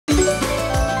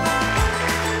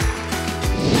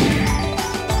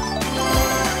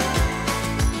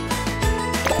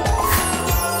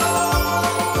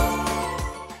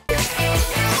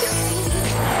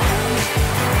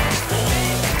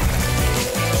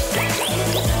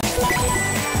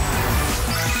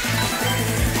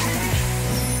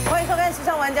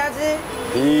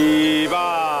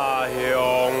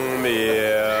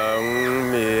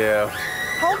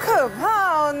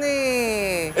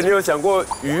有想过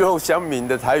鱼肉乡民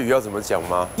的台语要怎么讲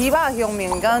吗？鱼肉乡民，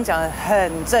你刚刚讲的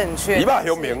很正确。鱼肉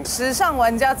乡民，时尚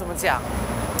玩家怎么讲？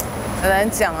很难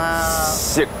讲啊。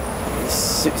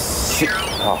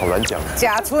好难讲。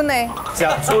假春呢？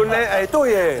假春呢？哎，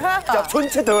对耶，假春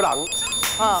佚佗人。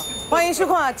啊，欢迎收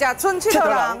看《假春佚佗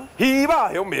人》。鱼肉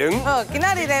乡民。今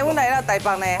仔日呢，阮来到台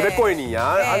北呢。要过年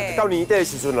啊，到年底的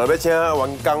时阵，要请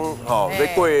员工吼，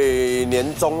要过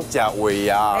年终食尾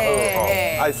牙，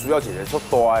爱需要一个足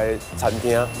大的餐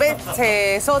厅。要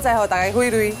找所在，互大家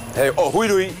费累。嘿，哦，费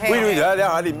累就了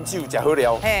啊，啉酒食好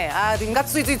料。嘿，啊，啉甲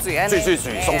水安尼。水，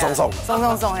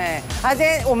爽。嘿，而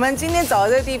且我们今天找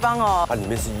的这个地方哦，它里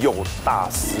面是又大，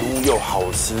食物又好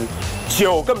吃，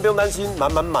酒更不用担心，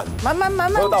满，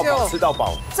喝到饱，吃到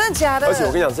饱。真的假的？而且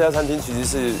我跟你讲，这家餐厅其实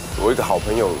是我一个好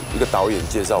朋友，一个导演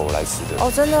介绍我来吃的。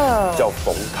哦，真的。叫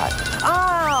冯凯。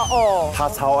啊，哦。他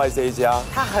超爱这一家。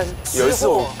他很。有一次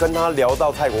我跟他聊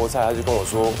到泰国菜，他就跟我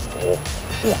说，我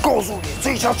告诉你，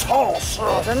这一家超好吃。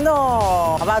真的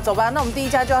哦。好吧，走吧。那我们第一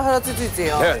家就要喝自助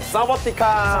酒哦。莎瓦迪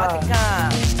卡。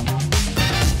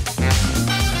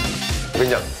我跟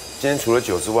你讲，今天除了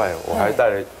酒之外，我还带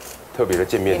了特别的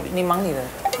见面礼。你忙你的。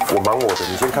我忙我的，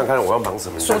你先看看我要忙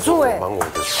什么。锁住哎。忙我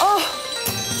的。哦。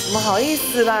怎么好意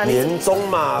思啦？年终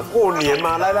嘛，过年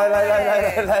嘛，来。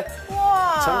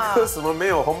哇！陈哥什么没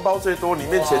有？红包最多，你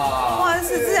面前。不好意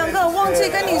思，志强哥，我忘记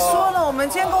跟你说了，我们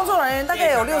今天工作人员大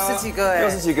概有60几个哎。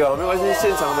60几个，没关系，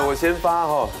现场的我先发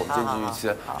哈。我们今天继续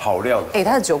吃好料的。哎，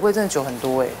他的酒柜真的酒很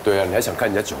多哎。对啊，你还想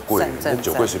看人家酒柜？那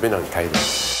酒柜随便让你开的。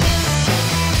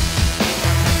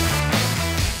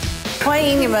欢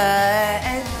迎你们，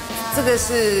哎，这个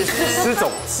是施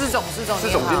总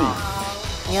经理。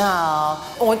你好，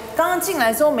我刚刚进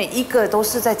来之后，每一个都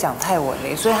是在讲泰文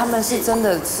嘞，所以他们是真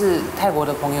的是泰国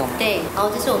的朋友吗？对，然后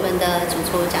这是我们的主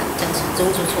厨讲总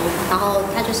主厨，然后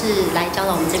他就是来教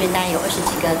导我们这边大概有20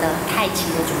几个的泰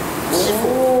籍的师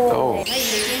傅，所以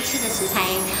每天吃的食材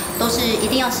都是一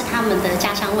定要是他们的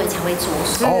家乡味才会做，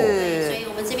所以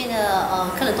我们这边的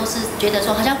客人都是觉得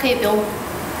说好像可以不用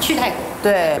去泰国。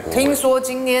对，听说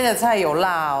今天的菜有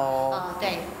辣哦。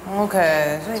对。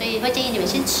OK， 所以会建议你们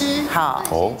先吃。好。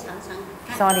哦。尝尝。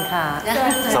萨瓦迪卡。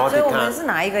所以我们是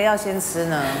哪一个要先吃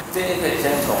呢？建议可以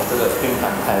先从这个拼盘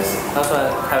开始，它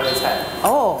算开胃菜。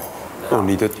哦，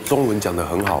你的中文讲得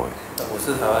很好哎。我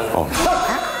是台湾人。哦。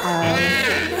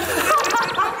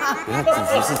你看主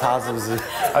厨是他是不是？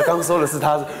他刚说的是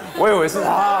他，我以为是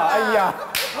他。哎呀，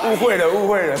误会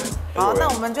了。好，那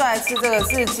我们就来吃这个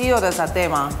是鸡肉的沙爹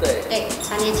吗？对，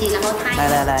沙爹鸡，然后它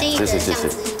来，建议的酱汁。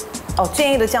哦，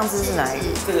建议的酱汁是哪一个？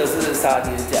这个是沙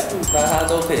爹酱，那它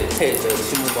都可以配着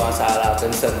青木瓜沙拉跟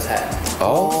生菜。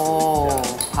哦，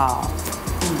好，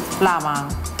辣吗？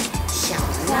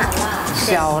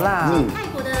小辣。泰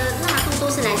国的辣度都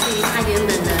是来自于它原本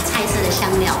的菜色的香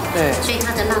料，对，所以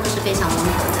它的辣度是非常温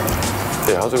和的。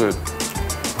对，然后这个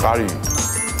咖喱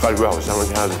味好香，而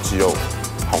且它的鸡肉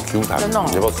好 Q 弹，真的，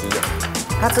你要不要吃一下？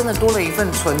它真的多了一份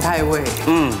纯泰味。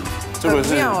这个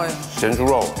是咸猪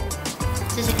肉。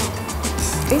试试看。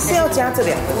哎，是要加这2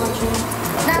个？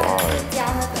那加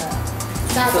那个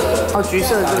沙爹。哦，橘色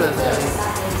这个。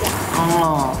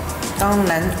哦，刚刚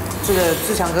这个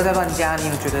志强哥在乱加，你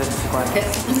有觉得很奇怪吗？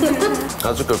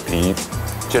它这个皮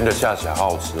煎的下起来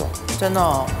好好吃哦。真的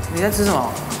哦，你在吃什么？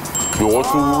螺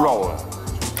猪肉啊，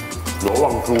螺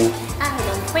旺猪。那我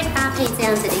们会搭配这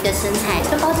样子的一个生菜，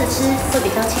就包着吃会比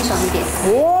较清爽一点。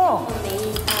哇！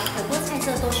很多菜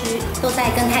色都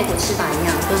在跟泰国吃法一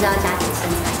样，都是要加点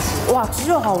生菜吃。哇，鸡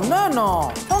肉好嫩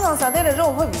哦！通常沙爹的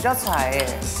肉会比较柴哎，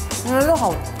你们肉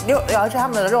好而且他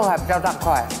们的肉还比较大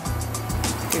块。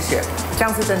谢谢，这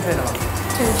样是正确的吗？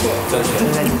正确。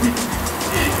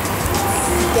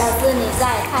表示你在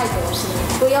泰国时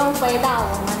不用飞到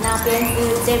我们那边吃，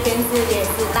这边吃也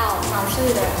是到好吃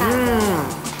的泰国。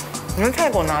你们泰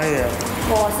国哪里人？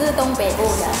我是东北部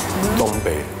的。东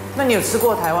北。那你有吃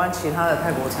过台湾其他的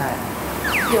泰国菜？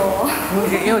有。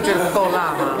你有觉得不够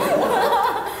辣吗？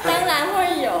当然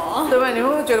会有。对不对？你会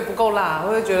不会觉得不够辣？会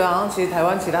不会觉得好像其实台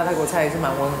湾其他泰国菜也是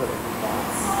蛮温和的？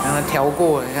然后调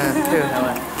过，你看配合台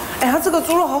湾。哎，它这个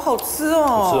猪肉好好吃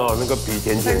哦。是哦，那个皮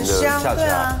甜甜的，香，对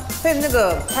啊，配那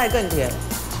个菜更甜。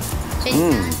所以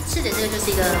吃的这个就是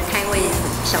一个开胃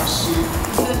小吃。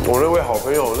我那位好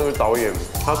朋友那个导演，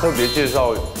他特别介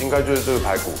绍，应该就是这个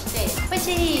排骨。对，会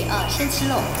建议先吃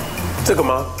肉。这个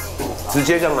吗？直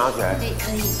接这样拿起来？对，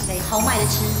可以，豪迈的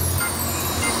吃。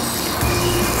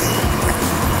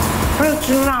它是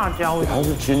青辣椒，它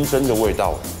是清蒸的味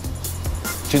道，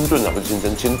清炖啊不是清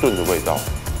蒸，清炖的味道。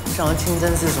你想到清蒸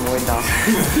是什么味道？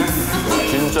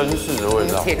清蒸式的味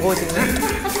道。铁锅清蒸。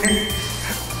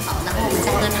好，然后我们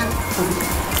再喝汤。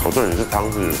重点是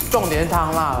汤汁，重点是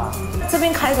汤辣啦。这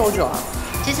边开多久啊？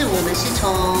其实我们是从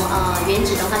原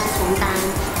址的话是从大安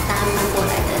搬过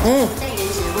来的，在原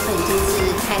址的部分已经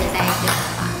是开了大概6年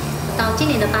吧，到今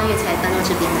年的8月才搬到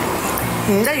这边来。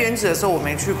你们在原址的时候我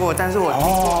没去过，但是我听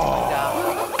说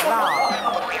辣，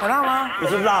很辣吗？不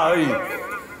是辣而已，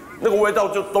那个味道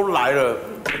就都来了，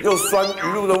又酸鱼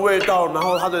露的味道，然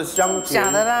后它的香甜。假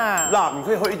的啦，辣，你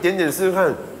可以喝一点点试试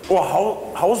看，哇，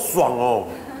好爽哦，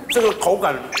这个口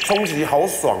感冲击好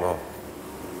爽哦。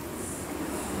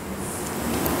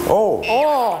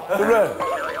哦，对不对？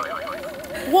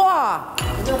哇，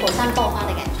有火山爆发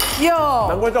的感觉。有，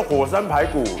难怪叫火山排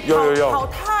骨，有，好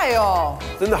泰哦，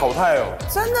真的好泰哦，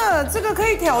真的，这个可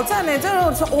以挑战呢，这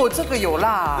个这个有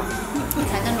辣，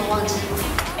才跟龙旺鸡，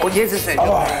椰子水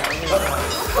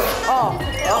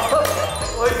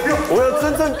我要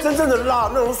真正的辣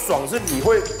那种爽是你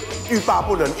会欲罢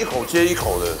不能，一口接一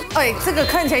口的。哎，这个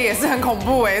看起来也是很恐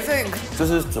怖哎，这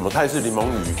是什么泰式柠檬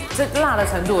鱼？这辣的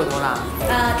程度有多辣？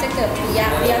这个比较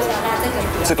小辣，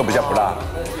这个比较不辣，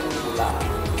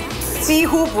几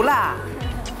乎不辣。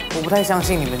我不太相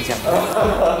信你们讲的。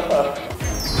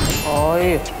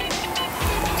哎，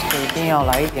一定要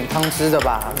来一点汤汁的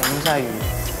吧，淋一下鱼。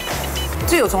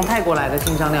这有从泰国来的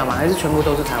新香料吗？还是全部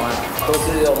都是台湾？都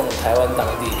是用台湾当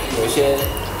地，有些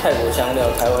泰国香料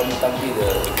台湾当地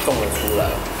的种得出来。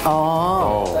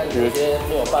但有些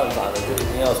没有办法的，就一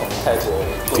定要从泰国。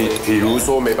比如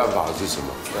说没办法的是什么？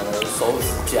手指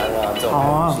姜啊这种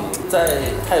东西，在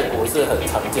泰国是很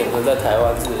常见，可是在台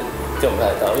湾是见不太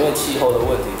到，因为气候的问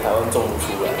题，台湾种不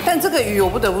出来。但这个鱼我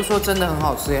不得不说真的很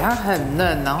好吃，它很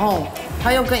嫩，然后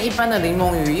它又跟一般的柠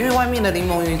檬鱼，因为外面的柠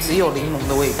檬鱼只有柠檬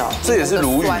的味道。这也是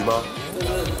鲈鱼吗？这是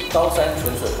高山泉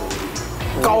水鲈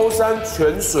鱼。高山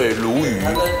泉水鲈鱼，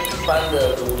它跟一般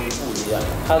的鲈鱼不一样，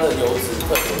它的油脂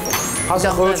特别丰富。它是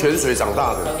喝泉水长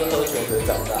大的。它是喝泉水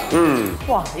长大。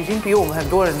哇，已经比我们很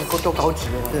多人都高级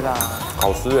了，对吧？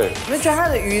好吃哎！你们觉得它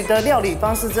的鱼的料理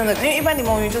方式真的，因为一般柠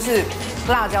檬鱼就是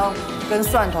辣椒跟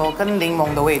蒜头跟柠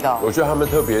檬的味道。我觉得他们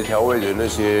特别调味的那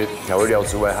些调味料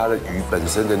之外，它的鱼本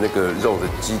身的那个肉的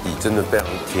基底真的非常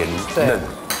甜嫩，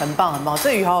很棒很棒。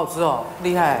这鱼好好吃哦，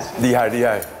厉害厉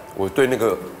害！我对那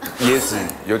个椰子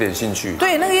有点兴趣。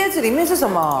对，那个椰子里面是什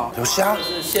么？有虾，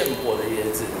是现剥的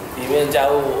椰子，里面加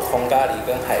入红咖喱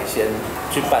跟海鲜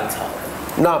去拌炒。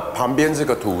那旁边这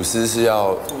个吐司是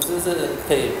要？吐司是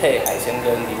可以配海鲜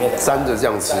跟里面的沾着这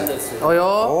样吃。沾着吃。哦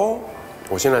哟，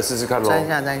我先来试试看喽。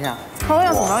沾一下。他为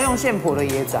什么要用现剖的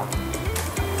椰子啊？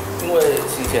因为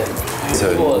新鲜，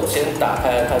如果先打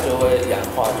开，它就会氧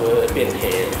化，就会变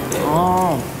黑。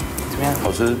哦。怎么样？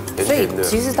好吃，甜甜的。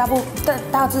所以其实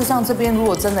大致上这边如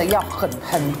果真的要很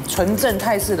纯正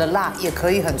泰式的辣，也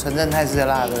可以很纯正泰式的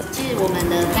辣的。其实我们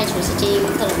的派厨是建议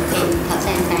客人可以挑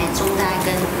战在中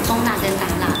辣跟大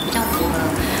辣，比较符合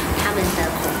他们的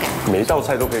口感。每一道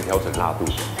菜都可以调整辣度。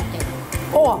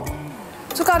哇，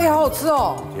这咖喱好好吃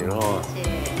哦。甜哦。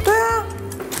对啊，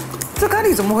这咖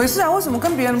喱怎么回事啊？为什么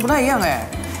跟别人不太一样哎？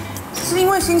是因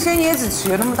为新鲜椰子起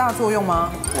了那么大作用吗？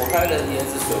火开的椰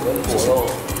子水跟果肉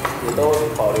也都会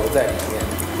保留在里面。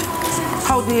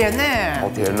好甜呢，好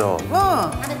甜哦。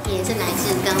它的甜是来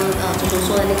自刚主厨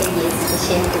说的那个椰子的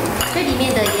鲜度，所以里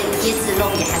面的椰子肉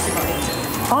也还是保留着。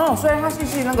哦，所以它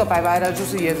细那个白白的，就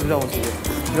是椰子肉是不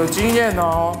是？有经验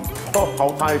哦。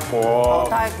好泰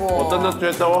国，我真的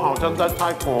觉得我好像在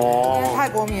泰国。因为泰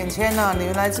国免签呢，你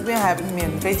们来这边还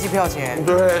免飞机票钱。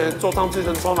对，坐上计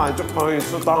程车来就可以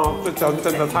吃到最真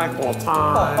正的泰国菜。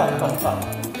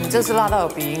你这是辣到有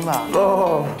鼻音吧？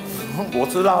我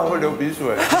吃辣会流鼻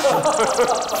水。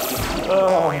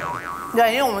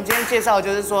对，因为我们今天介绍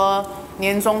就是说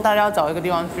年终大家要找一个地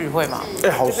方聚会嘛。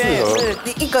好适合。是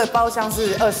一个包厢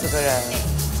是20个人。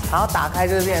然后打开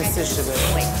就是变成40个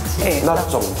人。那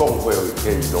总共可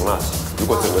以容纳几？如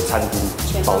果整个餐厅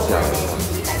包下来的话，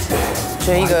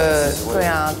选一个对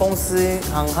啊，公司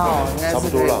行号应该是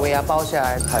可以尾牙包下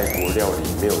来。泰国料理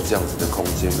没有这样子的空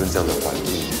间跟这样的环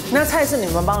境。那菜是你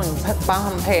们帮他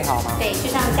们配好吗？对，就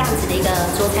像这样子的一个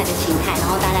桌菜的形态，然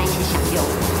后大家一起享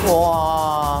用。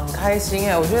哇，很开心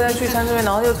哎！我觉得在聚餐这边，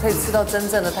然后又可以吃到真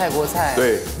正的泰国菜。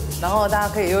对。然后大家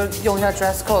可以用一下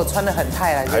dress code， 穿得很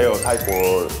泰来。还有泰国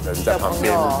人在旁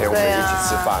边陪我们一起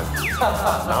吃饭。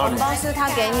然后包是他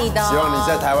给你的。希望你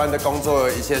在台湾的工作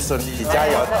一切顺利，加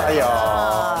油加油！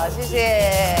谢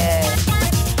谢。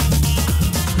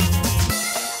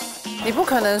你不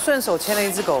可能顺手牵了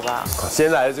一只狗吧？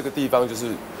先来的这个地方就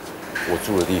是我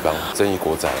住的地方，正义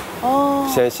国宅。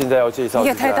哦。现在要介绍。你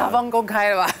也太大方公开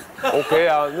了吧 ？OK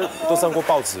啊，那都上过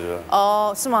报纸了。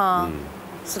哦，是吗？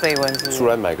是北文是？出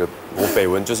来买个，我北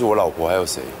文就是我老婆还有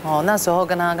谁？哦，那时候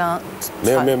跟他刚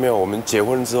没有，我们结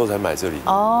婚之后才买这里。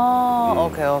哦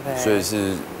，OK， 所以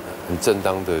是很正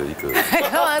当的一个。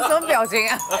干嘛？什么表情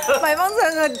啊？买房子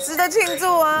很值得庆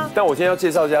祝啊！但我今天要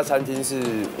介绍一家餐厅，是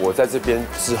我在这边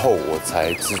之后我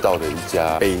才知道的一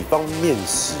家北方面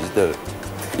食的。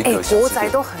国宅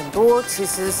都很多，其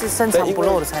实是深藏不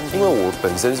露的餐厅。因为我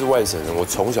本身是外省人，我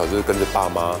从小就是跟着爸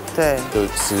妈，对，就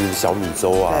吃小米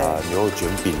粥啊、牛肉卷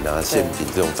饼啊、馅饼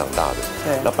这种长大的。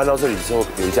对。那搬到这里之后，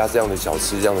有一家这样的小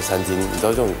吃、这样的餐厅，你知道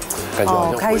这种感觉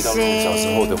好像回到小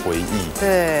时候的回忆。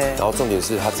对。然后重点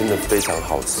是它真的非常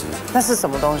好吃。那是什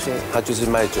么东西？它就是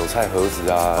卖韭菜盒子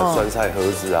啊、酸菜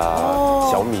盒子啊、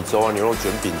小米粥啊、牛肉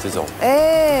卷饼这种。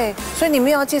所以你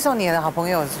们要介绍你的好朋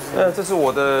友是不是？这是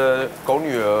我的狗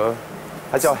女儿，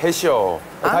她叫黑秀，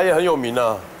她也很有名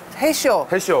啊。黑秀，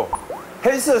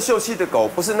黑色秀气的狗，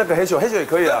不是那个黑秀，黑秀也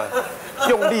可以啊。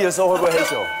用力的时候会不会黑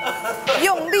秀？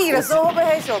用力的时候会不会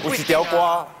黑秀？不是雕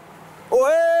瓜。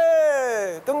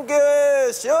喂，东哥，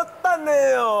小蛋呢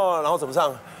哦，然后怎么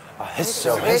唱？黑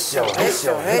秀，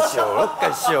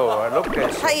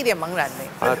他一脸茫然呢。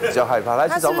他比较害怕，来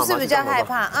去找妈妈。他是不是比较害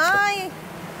怕？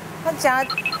他夹，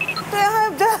对啊，他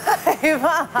比较害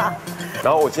怕。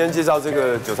然后我今天介绍这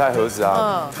个韭菜盒子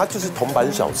啊，它就是铜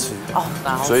板小吃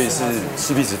所以是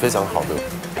CP 值非常好的。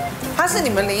它是你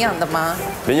们领养的吗？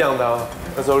领养的啊，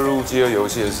那时候入饥饿游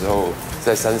戏的时候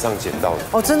在山上捡到的。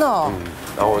哦，真的哦。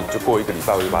然后就过1个礼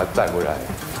拜我就把它带回来。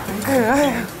很可爱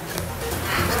啊。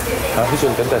黑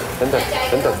熊，等等，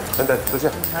坐下。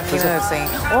听那个声音，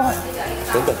哇！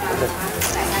等等。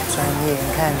专业，你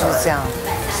看就是这样，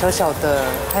小的，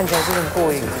看起来是很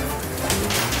过瘾。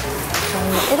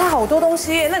它好多东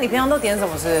西，那你平常都点什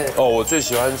么吃？我最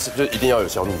喜欢吃就一定要有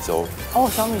小米粥。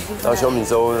小米粥。然后小米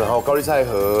粥，然后高丽菜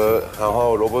盒，然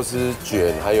后萝卜丝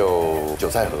卷，还有韭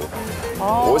菜盒。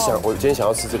我今天想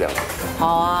要吃这2个。好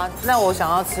啊，那我想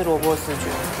要吃萝卜丝卷。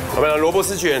我们萝卜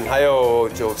丝卷，还有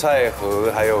韭菜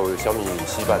盒，还有小米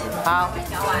稀饭。好。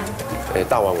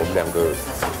大碗我们2个。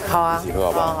好啊。一起喝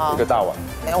好不好？一个大碗。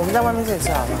我们在外面自己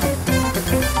吃好不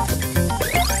好？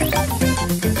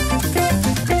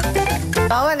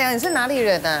老板娘，你是哪里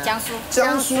人呢？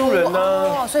江苏人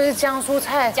呢？所以是江苏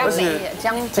菜，江北。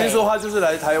听说她就是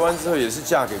来台湾之后也是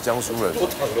嫁给江苏人。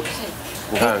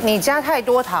你看，你加太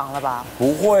多糖了吧？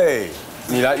不会，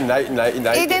你来。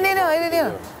一点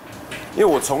点。因为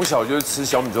我从小就是吃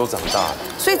小米粥长大的，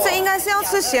所以这应该是要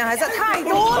吃咸还是太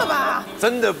多了吧？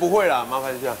真的不会啦，麻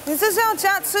烦一下。你这是要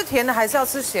吃甜的还是要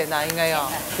吃咸的？应该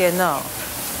要甜的。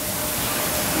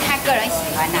看个人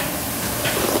喜欢呐。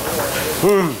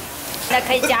那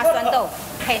可以加酸豆，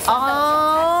可以酸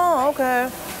豆。OK。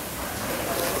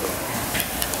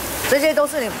这些都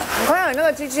是你看到你那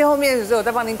个机器后面的时候，我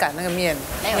在帮你擀那个面。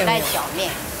没有在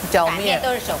搅面，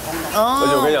都是手工的。而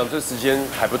且我跟你讲，这时间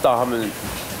还不到他们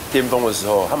巅峰的时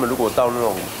候，他们如果到那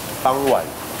种傍晚，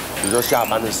比如说下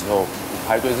班的时候，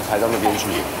排队是排到那边去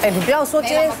的。你不要说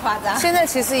今天，现在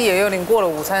其实也有点过了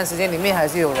午餐的时间，里面还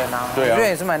是有人啊。对啊，我觉得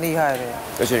也是蛮厉害的。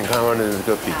而且你看他们的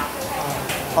这个饼，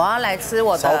我要来吃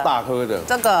我的超大颗的。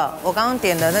这个我刚刚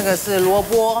点的那个是萝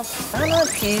卜，它那个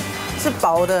皮是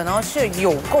薄的，然后馅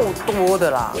有够多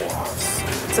的啦。哇，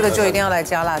这个就一定要来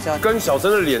加辣椒，跟小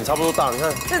珍的脸差不多大，你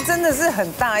看。这真的是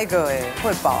很大一个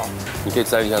会饱。你可以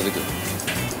沾一下这个。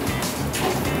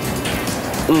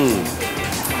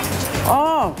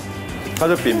它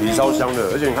的饼皮超香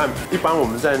的，而且你看，一般我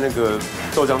们在那个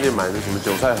豆浆店买的什么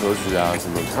韭菜盒子啊，什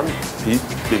么，它们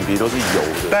饼皮都是油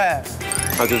的，对，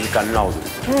它就是干烙的，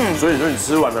所以说你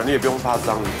吃完了你也不用怕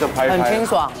脏，你这样拍一拍，很清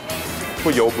爽，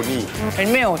不油不腻。里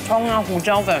面有葱啊、胡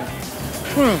椒粉，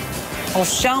好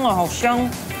香哦，好香，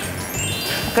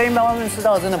跟一般外面吃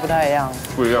到的真的不太一样，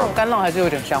不一样，干烙还是有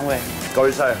点香味。高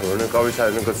丽菜盒那高丽菜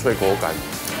那个脆口感，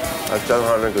加上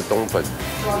它那个冬粉，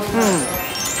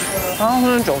然后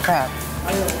是韭菜。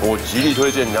我极力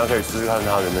推荐，你要可以试试看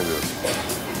它的那个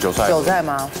韭菜。韭菜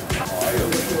吗？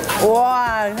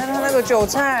哇，你看它那个韭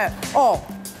菜哦，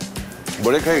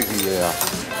没得 cake 的啊。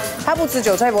它不止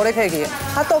韭菜没得 cake，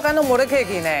 它豆干都没得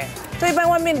cake 呢。这一般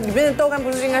外面里面的豆干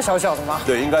不是应该小小的吗？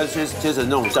对，应该切成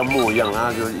那种像沫一样，然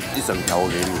后就一整条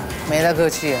给你。没得客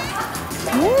气。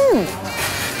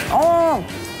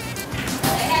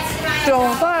韭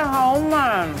菜好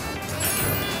满。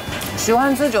喜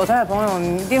欢吃韭菜的朋友，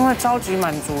你一定会超级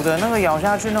满足的。那个咬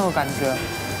下去那个感觉，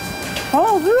好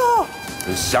好吃哦，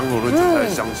很香哦，那韭菜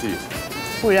的香气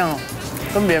不一样，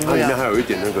跟别人不一样。里面还有一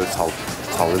点那个炒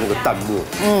的那个蛋末，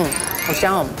好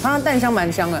香哦，它的蛋香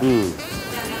蛮香的。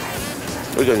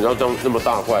而且你知道这么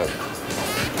大块，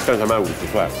这样才卖50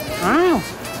块。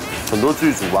很多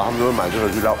剧组啊，他们都会买这个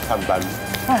去探班。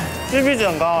，CP 值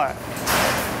很高哎。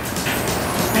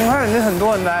你看，已经很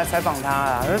多人来采访他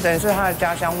了，就等于是他的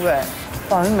家乡味。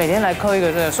哇，你每天来刻一个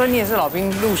这个，所以你也是老兵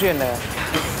路线的。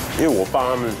因为我爸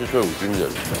他们是退伍军人，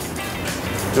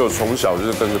就从小就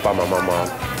是跟着爸爸妈妈，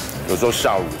有时候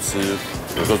下午吃，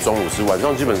有时候中午吃，晚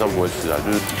上基本上不会吃啊。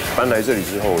就是搬来这里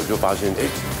之后，我就发现，哎，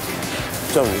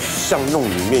这样巷弄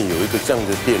里面有一个这样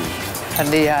的店，很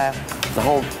厉害。然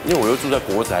后，因为我又住在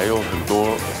国宅，有很多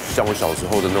像我小时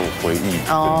候的那种回忆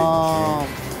跟邻居，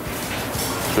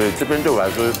所以这边对我来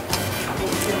说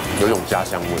有一种家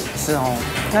乡味。是哦，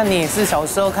那你是小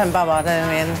时候看爸爸在那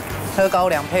边喝高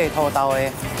粱配头刀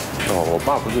哎？哦，我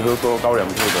爸不是喝高粱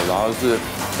配的，然后是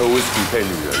喝威士忌配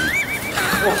女人。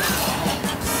哇，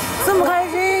这么开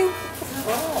心，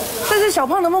这是小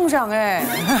胖的梦想哎，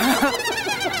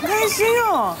好开心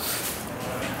哦。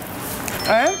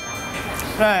哎，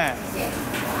对，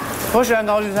我喜欢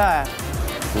高丽菜。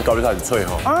你高丽菜很脆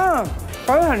哈。嗯，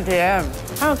高丽很甜，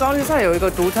它的高丽菜有一个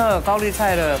独特高丽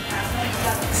菜的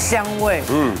香味，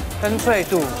跟脆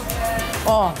度，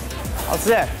哦，好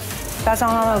吃哎，加上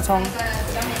它那个葱，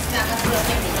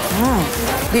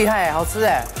厉害哎，好吃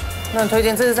哎。那推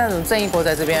荐这是在什么正义国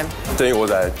宅这边？正义国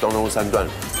宅东东3段。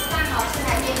饭好吃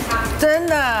还健康。真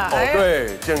的。哦，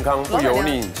对，健康不油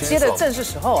腻，接的正是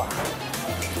时候啊。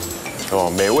哦，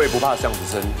美味不怕巷子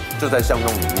深，就在巷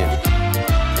弄里面。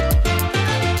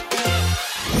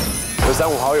有3、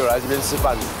5好友来这边吃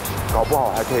饭，搞不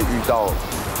好还可以遇到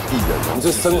艺人。你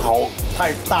这生蚝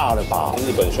太大了吧？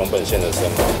日本熊本县的生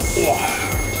蚝，哇，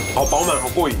好饱满，好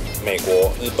过瘾。美国、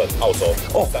日本、澳洲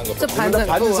哦，3个。这盘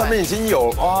子上面已经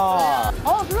有哇，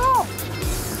好好吃哦。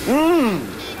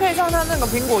配上它那个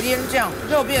苹果腌酱，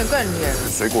肉变得更甜。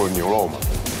水果牛肉嘛，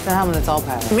在他们的招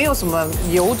牌，没有什么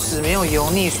油脂，没有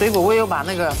油腻，水果味又把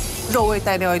那个肉味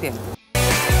带掉一点。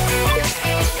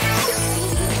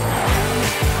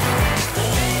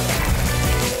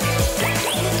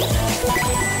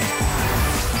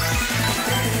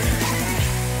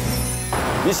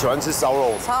你喜欢吃烧肉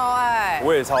吗？超爱，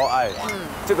我也超爱。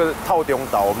这个套中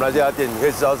岛，我们来这家店，你可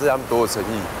以知道是他们多有诚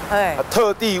意。哎，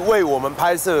特地为我们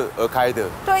拍摄而开的。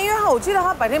对，因为我记得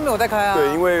他白天没有在开啊。对，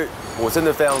因为我真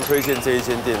的非常推荐这一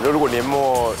间店。如果年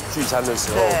末聚餐的时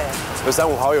候，有3、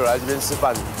5好友来这边吃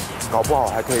饭，搞不好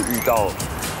还可以遇到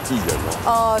艺人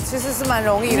哦。其实是蛮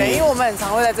容易的，因为我们很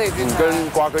常会在这里聚餐。你跟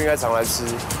瓜哥应该常来吃。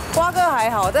瓜哥还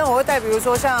好，但我会带，比如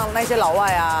说像那些老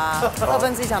外啊，2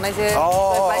分之1强那些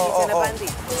以前的班底，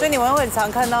所以你们会很常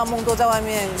看到梦多在外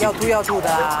面要吐的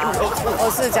啊，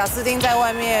或是贾斯汀在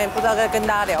外面不知道该跟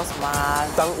大家聊什么啊。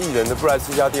当艺人的不来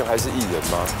这家店还是艺人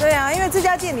吗？对啊，因为这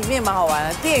家店里面蛮好玩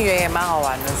的，店员也蛮好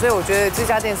玩的，所以我觉得这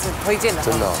家店是推荐的，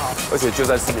真的好，而且就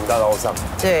在市民大道上。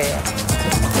对。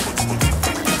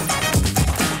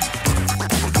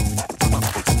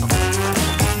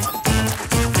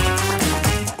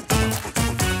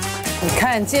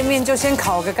看见面就先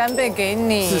烤个干贝给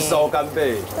你，是烧干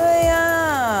贝。对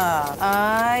呀，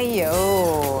哎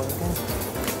呦，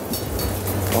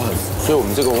哇，所以我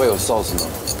们这个会有 sauce 吗？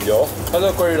有，它这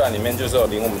个鲑鱼卵里面就是有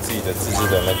淋我们自己的自制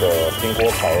的那个苹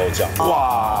果烤肉酱。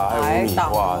哇，还有米，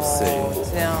哇塞，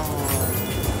这样，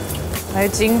还有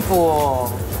金箔，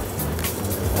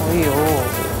哎呦，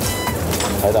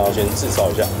海胆要先炙烧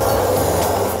一下。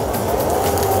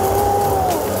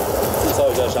烧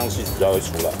一下香气比较会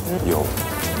出来，有，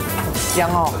香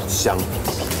哦，香。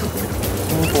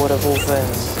金箔的部分，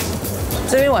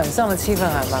这边晚上的气氛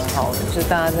还蛮好的，就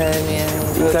大家在那边，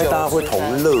应该大家会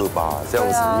同乐吧，这样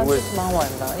子，因为蛮晚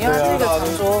的，因为它是一个长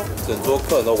桌，整桌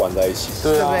客人都玩在一起，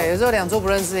对不对？有时候2桌不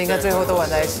认识，应该最后都玩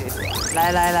在一起。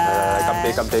来，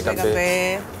干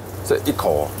杯！这一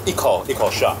口，一口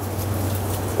shot，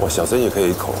 哇，小生也可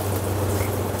以一口。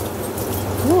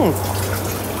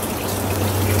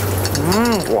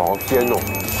哇，好鲜哦！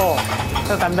哦，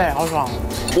这个干贝好爽。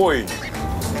喂，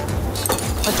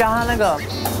要加它那个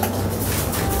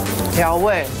调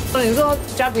味。你说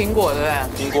加苹果对不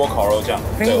对？苹果烤肉酱。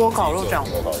苹果烤肉酱，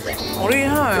好厉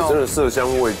害哦！真的色香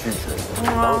味俱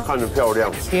全，然后看着漂亮。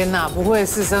天哪，不会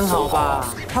是生蚝吧？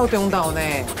套中岛呢？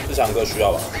志强哥需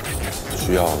要吧？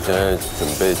需要，现在准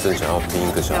备正想要拼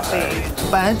一个小孩。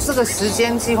本来这个时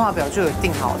间计划表就有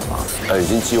定好的嘛？已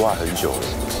经计划很久了。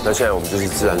那现在我们就是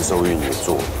自然受孕也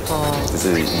做，就是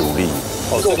努力。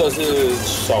哦，这个是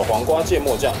小黄瓜芥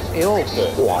末酱。哎呦，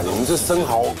对，哇，你们这生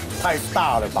蚝太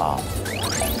大了吧？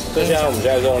所以我们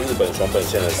现在是用日本熊本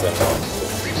县的生蚝。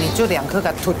你就2颗给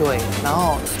它吐对，然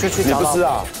后就去找。你不是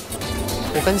啊？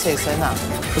我跟谁生啊？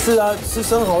不是啊，吃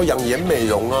生蚝养颜美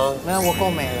容啊。没有，我够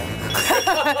美了。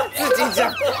自己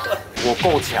讲。我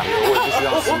够强了，我也不需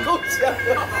要吃。够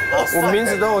强，我名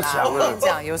字都有强了。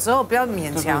讲有时候不要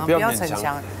勉强，不要逞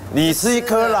强。你吃一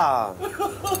颗啦，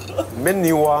没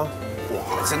牛啊！哇，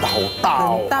真的好大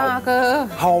哦，大哥，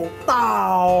好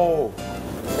大哦。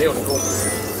没有你跟我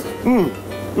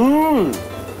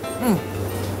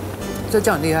这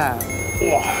酱很厉害。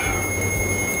哇，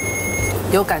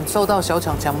有感受到小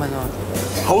强们哦，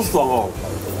好爽哦。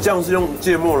酱是用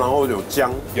芥末，然后有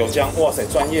姜，哇塞，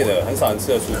专业的，很少人吃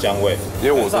得出姜味，因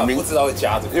为我的名不知道会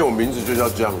加的，因为我名字就叫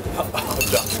姜，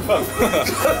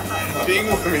英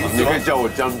文名字你可以叫我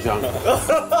姜姜。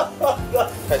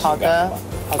好的，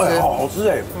好吃，好吃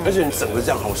哎，而且你整个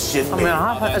酱好鲜美，没有，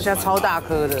它家超大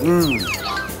颗的，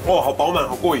哇，好饱满，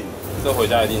好过瘾，这回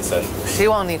家一定生。希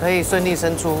望你可以顺利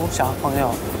生出小朋友，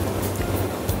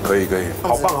可以，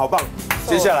好棒好棒。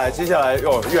接下来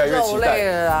哟，越来越期待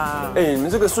了啦！哎，你们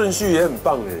这个顺序也很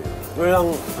棒哎，会让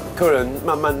客人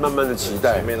慢慢的期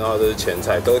待。前面的话都是前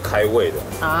菜，都是开胃的。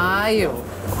哎呦，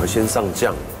我先上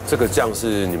酱，这个酱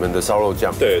是你们的烧肉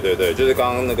酱。对，就是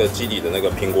刚刚那个基底的那个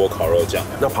苹果烤肉酱。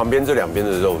那旁边这两边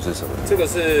的肉是什么？这个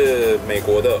是美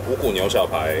国的五骨牛小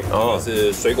排，这个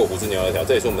是水果胡子牛肉条，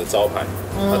这也是我们的招牌。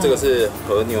那这个是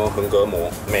和牛横膈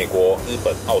膜，美国、日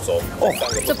本、澳洲。哦，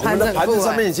这盘子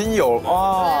上面已经有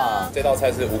哇！这道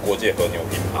菜是无国界和牛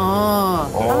品牌。哦，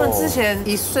他们之前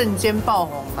一瞬间爆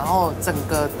红，然后整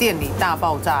个店里大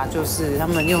爆炸，就是他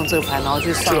们用这个盘然后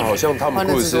去上，就好像他们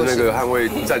不是那个捍卫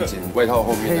战警外套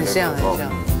后面，很像。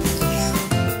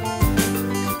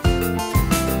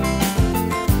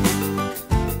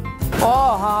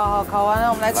哦，好，烤完了，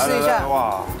我们来吃一下。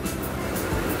哇，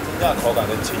这样口感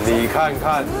更清爽。你看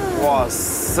看，哇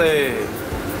塞，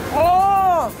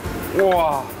哦，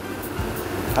哇，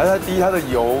还在滴它的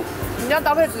油。你要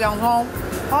搭配紫洋葱，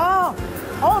啊，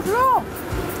好好吃哦。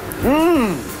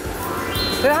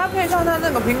所以它配上它那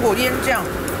个苹果腌酱，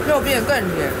肉变得更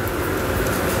甜。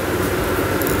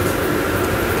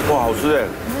哇，好吃哎。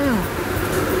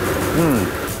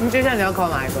那接下来你要烤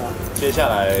哪一个？接下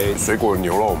来水果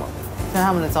牛肉嘛。那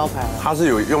他们的招牌，它是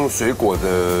有用水果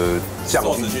的酱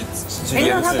寿司去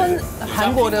腌制。那它跟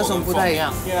韩国的有什么不太一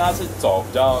样？因为它是走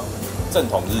比较正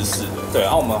统日式的，对，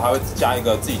然后我们还会加一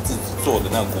个自己做的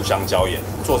那个古香椒盐，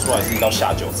做出来是一道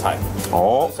下酒菜，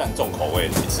算重口味，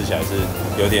你吃起来是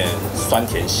有点酸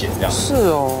甜咸这样。是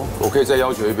哦，我可以再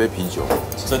要求一杯啤酒。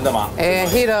真的吗？哎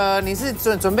 ，Hit， 你是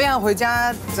准备要回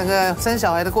家，整个生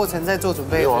小孩的过程在做准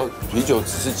备？没有啊，啤酒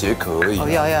只是解渴而已。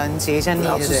要，你解一下腻。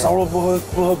吃烧肉不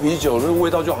喝啤酒，那个味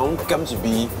道就好像干起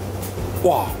鼻。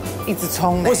哇，一直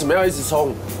冲。为什么要一直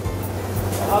冲？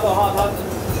它的话，它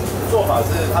做法是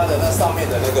它的那上面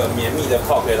的那个绵密的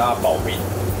泡可以让它保冰。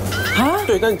啊？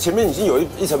对，但前面已经有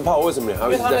一层泡，为什么你还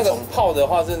要一直在冲？因为它那个泡的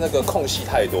话是那个空隙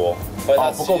太多，所以它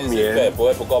不够绵，对，不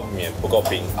会不够绵，不够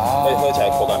冰，所以喝起来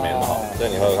口感没那么好。所以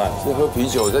你喝喝看，是喝啤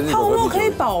酒，在日本喝啤酒。泡沫可以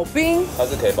保冰？它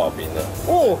是可以保冰的。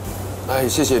哦，哎，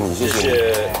谢谢你。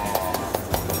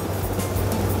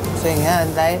所以你看，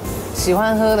来喜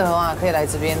欢喝的话，可以来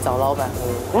这边找老板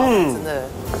喝。真的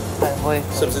很会。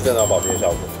是不是真的有保冰的效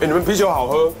果？哎，你们啤酒好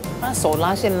喝？那手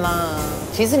拉线拉。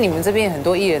其实你们这边很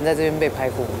多艺人在这边被拍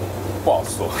过。不好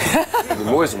说。你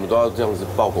们为什么都要这样子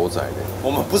抱狗仔呢？我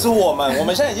们不是我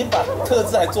们现在已经把特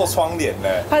制还做窗帘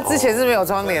了。他之前是没有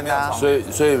窗帘的。所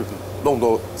以梦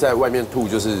多在外面吐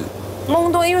就是。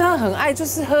梦多，因为他很爱，就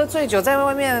是喝醉酒在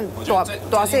外面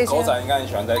短睡。狗仔应该很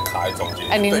喜欢在卡在中间。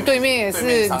哎，你们对面也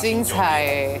是很精彩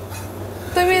哎，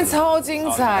对面超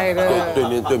精彩的。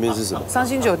对面是什么？伤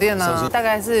心酒店呢，大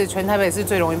概是全台北市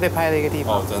最容易被拍的一个地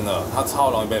方。哦，真的，它超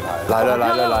容易被拍。来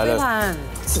了。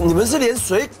你们是连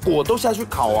水果都下去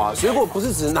烤啊？水果不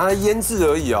是只拿来腌制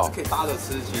而已哦。可以搭着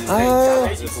吃，其实加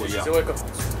在一起不一样，就会更好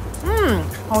吃。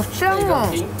好香哦！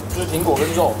就是苹果跟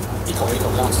肉一口一口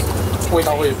这样吃，味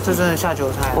道会。这真的下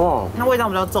酒菜哦，那味道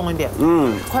比较重一点。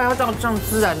快要到这样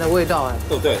孜然的味道哎。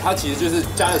对不对？它其实就是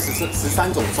加了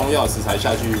13种中药食材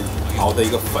下去熬的一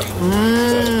个粉。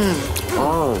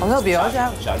好特别，而且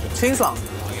清爽。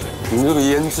你们这个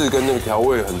腌制跟那个调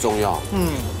味很重要。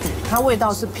它味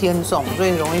道是偏重，所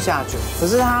以容易下酒。可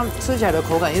是它吃起来的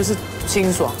口感又是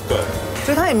清爽。对。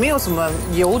所以它也没有什么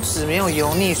油脂，没有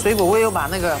油腻，水果味又把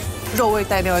那个肉味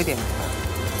带掉一点，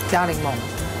加柠檬。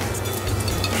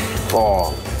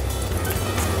哦，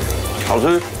好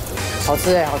吃。好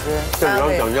吃哎，好吃。像你刚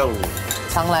刚讲这样子。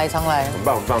常来。很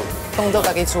棒。动作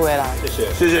给出来啦。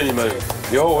谢谢你们，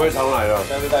以后我会常来的。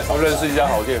我认识一家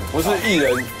好店，不是艺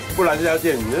人不来这家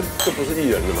店，这不是艺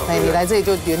人的嘛？哎，你来这里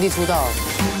就原地出道。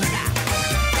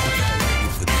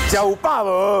加五爸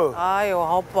了。哎呦，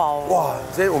好饱哦！哇，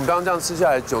今天我们刚刚这样吃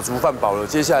下来，9足饭饱了，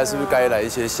接下来是不是该来一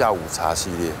些下午茶系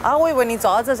列？啊，我以为你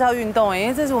走到这是要运动哎，因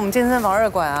为这是我们健身房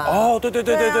2馆啊。哦，对，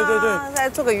来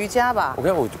做个瑜伽吧。我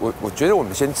看我觉得我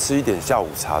们先吃一点下午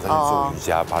茶，再去做瑜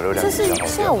伽，把热量这是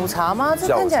下午茶吗？这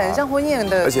看起来很像婚宴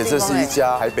的，而且这是一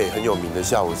家台北很有名的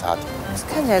下午茶厅，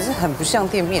看起来是很不像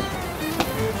店面。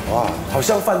哇，好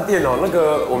像饭店哦。那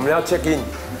个我们要 check in。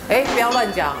哎，不要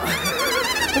乱讲。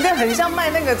应该很像卖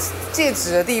那个戒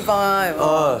指的地方啊，有没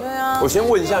有？对啊。我先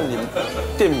问一下，你们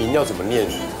店名要怎么念？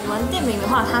我们店名的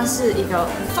话，它是一个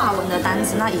法文的单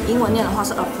词，那以英文念的话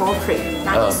是 Approprie，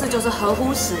 那意思就是合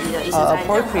乎时宜的意思，在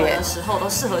任何的时候都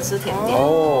适合吃甜点。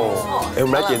哦，哎，我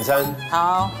们来点餐。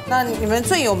好，那你们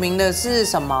最有名的是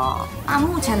什么？啊，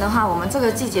目前的话，我们这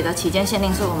个季节的期间限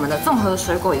定是我们的综合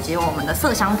水果以及我们的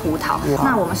麝香葡萄。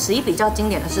那我们11比较经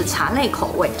典的是茶类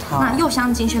口味，那柚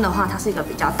香金萱的话，它是一个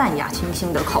比较淡雅清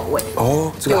新的口味。哦，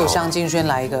柚香金萱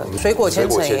来一个，水果千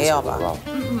层也要吧？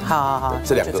好，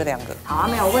这两个。好啊，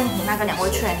没有问题。那跟2位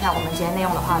确认一下，我们今天内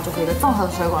容的话，就可以一个综合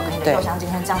水果跟一个柚香金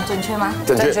萱，这样正确吗？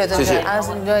正确，谢谢。安师，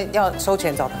你就要收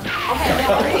钱找他。OK， 没有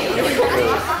问题。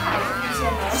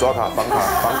刷卡，房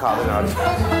卡在哪里？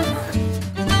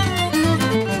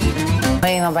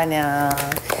欢迎老板娘。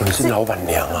你是老板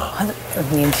娘啊？很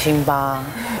年轻吧？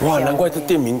哇，难怪这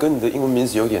店名跟你的英文名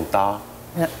字有点搭，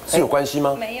是有关系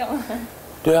吗？没有。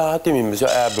对啊，店名不是叫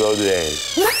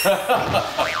Approprie，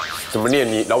 怎么念？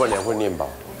你老板娘会念吧？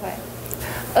不会，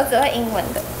我只会英文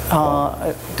的。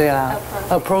对啊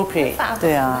 ，Approprie，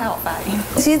 对啊，它有发音。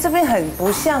其实这边很不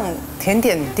像甜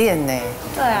点店呢。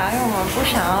对啊，因为我们不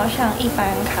想要像一般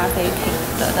咖啡厅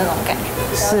的那种感觉。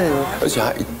是，而且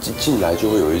它一进来就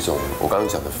会有一种我刚刚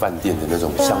讲的饭店的那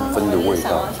种香氛的味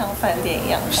道，像饭店一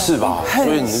样。是吧？所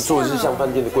以你做的是像饭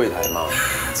店的柜台吗？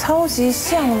超级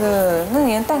像的，那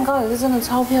连蛋糕也是真的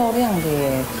超漂亮的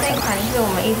耶。这款是我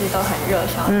们一直都很热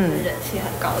销，人气很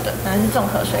高的，那是综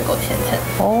合水果千层。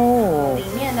哦，里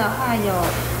面的话有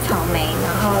草莓，然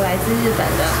后来自日本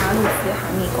的阿露斯哈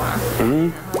密瓜，然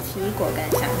后奇异果跟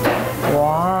香蕉。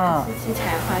哇，吃起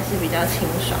来的话是比较清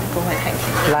爽，不会太甜。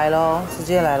来喽，直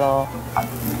接来喽。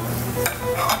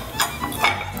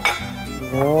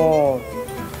哦，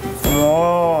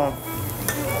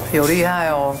有厉害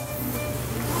哦。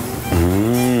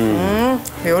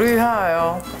有厉害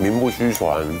哦。名不虚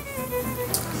传。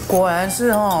果然是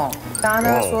哦，大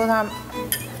家都说他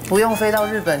不用飞到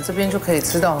日本，这边就可以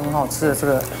吃到很好吃的这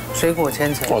个水果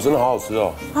千层。哇，真的好好吃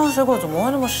哦。它的水果怎么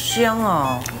会那么香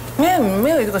啊？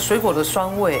没有这个水果的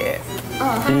酸味哎。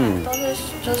它都是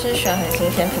就是选很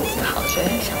新鲜品质好的，所以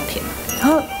很香甜。然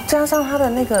后加上它的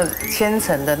那个千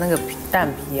层的那个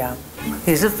蛋皮啊，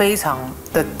也是非常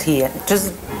的甜，就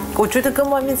是我觉得跟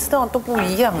外面吃到的都不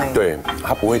一样哎。对，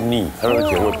它不会腻，它那个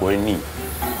甜味不会腻。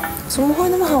怎么会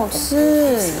那么好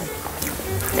吃？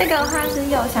这个的话是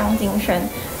柚香金萱，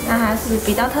那它是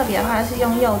比较特别的话是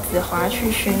用柚子花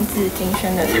去熏制金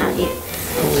萱的茶叶，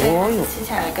所以吃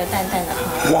起来有一个淡淡的花。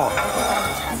哇！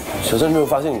小郑，你有没有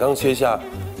发现你刚刚切下，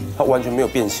它完全没有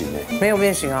变形哎？没有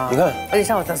变形啊！你看，而且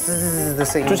像我这滋滋滋的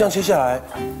声音，就这样切下来，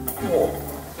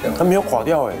它没有垮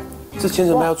掉哎。这千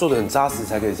层派要做的很扎实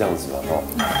才可以这样子嘛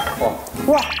哦。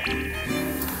哇！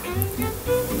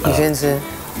你先吃。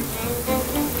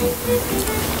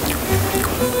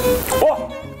哇，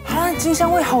它的金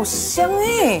香味好香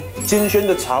哎！金萱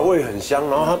的茶味很香，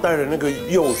然后它带了那个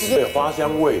柚子的花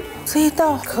香味。这一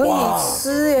道可以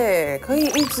吃哎，可以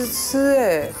一直吃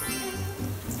哎。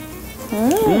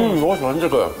我喜欢这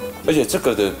个，而且这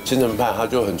个的千层派它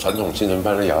就很传统千层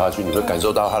派，那咬下去你会感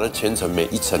受到它的千层每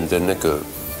一层的那个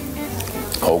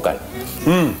口感。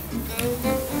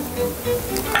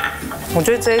我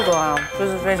觉得这个啊，就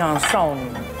是非常少女。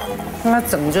它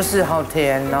整个就是好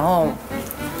甜，然后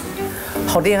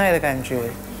好恋爱的感觉，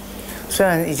虽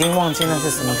然已经忘记那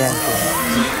是什么感觉。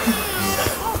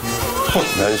没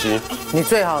关系，你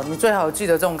最好记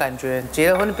得这种感觉。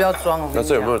结了婚就不要装了。那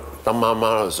这有没有当妈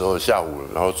妈的时候下午，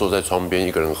然后坐在窗边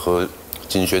一个人喝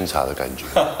金萱茶的感觉？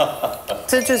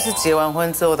这就是结完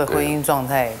婚之后的婚姻状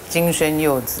态，金萱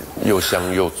柚子，又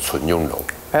香又纯又浓。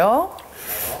哎呦。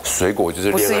水果就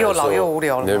是不是又老又无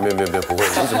聊了？没有，不会，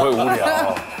你怎么会无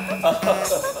聊？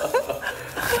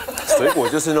水果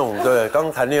就是那种对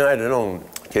刚谈恋爱的那种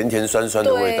甜甜酸酸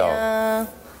的味道。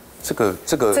这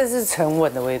是沉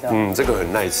稳的味道。这个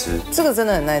很耐吃。这个真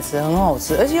的很耐吃，很好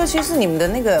吃，而且尤其是你们的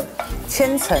那个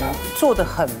千层做的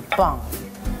很棒，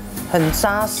很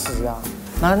扎实啊，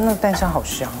然后那个蛋香好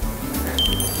香。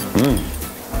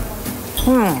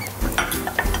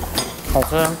好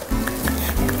吃。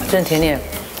这甜点。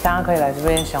大家可以来这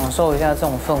边享受一下这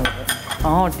种氛围。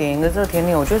然后点一个这个甜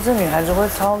点，我觉得这女孩子会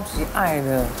超级爱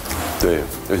的。对，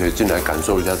而且进来感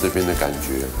受一下这边的感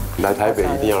觉。来台北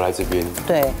一定要来这边。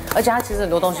对，而且它其实很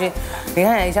多东西，你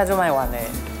看一下就卖完嘞。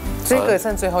这个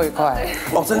剩最后一块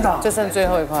哦，真的，就剩最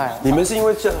后一块。你们是因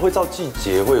为这样会照季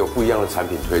节会有不一样的产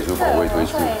品推出，口味推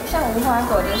出？对，像无花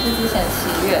果就是之前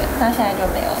10月，那现在就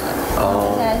没有了。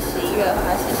哦。现在11月的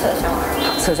话是麝香葡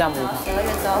萄，麝香葡萄。12月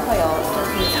之后会有就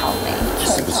是草莓。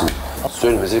是不是？所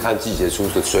以你们是看季节出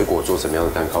的水果做什么样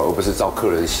的蛋糕，而不是照客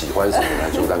人喜欢什么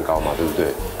来做蛋糕嘛，对不对？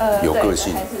有个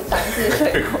性。还是当季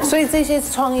水果。所以这些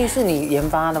创意是你研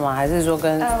发的吗？还是说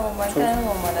跟？我们跟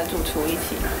我们的主厨一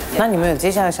起。那你们有接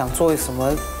下来想做什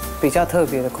么比较特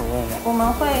别的口味吗？我们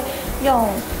会用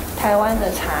台湾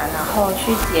的茶，然后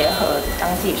去结合当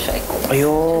季水果。哎呦，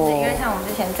就是因为像我们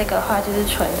之前这个话就是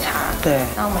纯茶，对。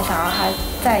那我们想要它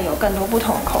再有更多不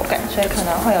同的口感，所以可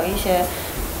能会有一些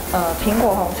苹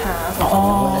果红茶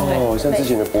哦，像之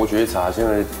前的伯爵茶，现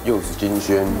在柚子金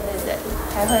萱，对，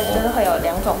还会就是会有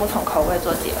2种不同口味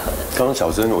做结合的。刚刚小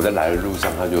禎我在来的路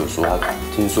上，他就有说他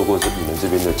听说过你们这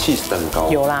边的 cheese 蛋糕，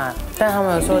有啦，但他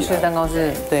们说 cheese 蛋糕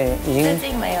是对已经最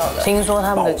近没有了。听说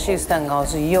他们的 cheese 蛋糕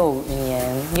是又黏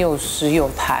又湿又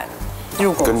弹，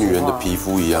跟女人的皮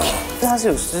肤一样。它是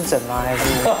有湿疹吗？还是？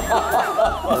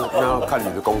那要看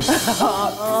你的功力。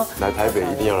来台北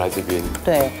一定要来这边。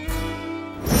对。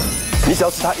你只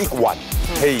要吃它1碗，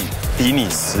可以抵你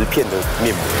10片的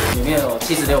面膜。里面有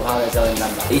76%的胶原蛋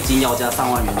白，1斤要加3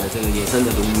万元的这个野生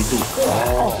的鲈鱼肚。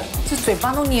哦，这嘴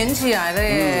巴都粘起来了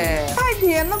耶！太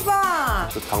甜了吧？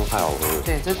这汤太好喝了。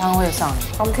对，这汤会上，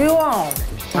好 Q 哦。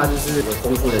它就是有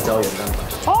丰富的胶原蛋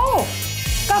白。哦，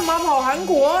干嘛跑韩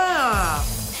国啊？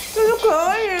这就可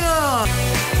以了。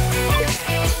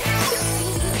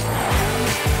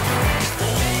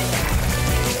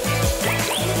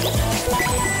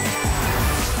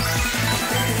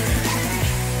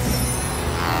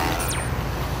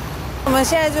我们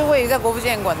现在就位于在国父纪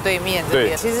念馆对面这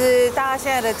边。其实大家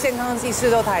现在的健康意识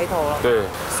都抬头了。对。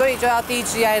所以就要低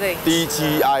GI 的饮食。低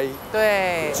GI。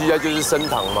对。GI 就是升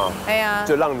糖嘛。哎呀。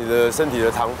就让你的身体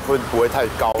的糖分不会太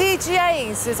高。低 GI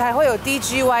饮食才会有低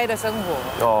GY 的生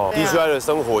活。哦。低 GI 的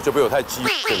生活就不会有太 G 的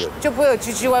人。就不会有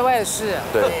GGYY 的事。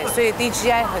对。所以低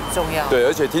GI 很重要。对，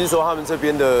而且听说他们这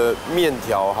边的面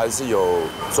条还是有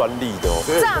专利的哦。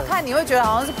乍看你会觉得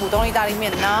好像是普通意大利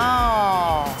面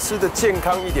 ，no。吃的健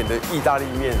康一点的意大利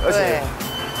面，而且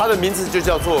它的名字就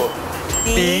叫做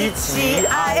低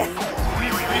GI。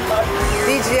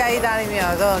低 GI 意大利面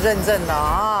有这种认证的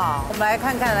啊，我们来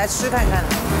看看，来吃看看。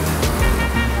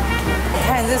你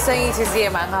看这生意其实也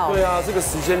蛮好。对啊，这个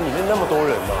时间里面那么多人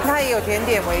嘛。它也有甜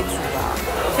点为主吧，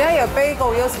现在有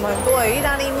bagel， 有什么很多有意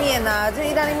大利面啊，这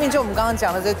意大利面就我们刚刚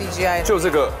讲的这个 DGI， 就这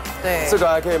个，对，这个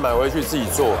还可以买回去自己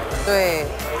做，对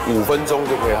，5分钟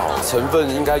就可以好。成分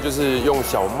应该就是用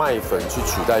小麦粉去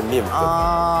取代面粉。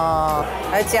哦，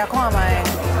来加看麦。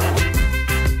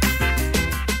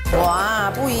哇，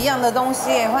不一样的东西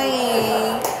耶！欢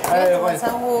迎，怎么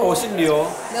称呼？我姓刘，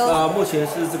那目前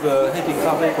是这个HAPI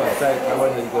咖啡馆在台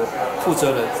湾的一个负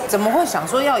责人。怎么会想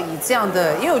说要以这样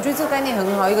的？因为我觉得这个概念很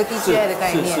好，一个 DGI 的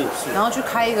概念，是，然后去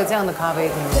开一个这样的咖啡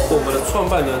厅。我们的创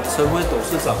办人陈辉董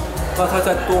事长，那他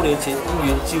在多年前因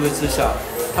缘际会之下，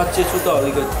他接触到了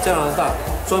一个加拿大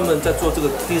专门在做这个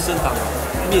低升糖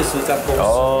面食这家公司。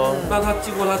哦。那他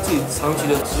经过他自己长期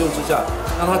的使用之下，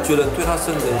让他觉得对他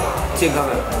身体的健康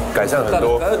呢改善很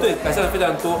多。对，改善非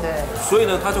常多。对。所以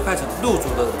呢，他就开始入主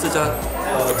了这家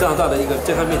加拿大的一个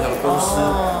健康面条的公司。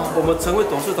我们陈辉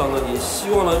董事长呢，也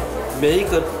希望呢每一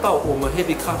个到我们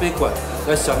HAPI咖啡馆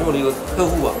来享用的一个客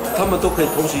户啊，他们都可以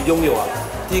同时拥有啊，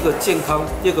第一个健康，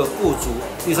第二个富足，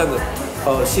第三个。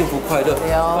幸福快乐，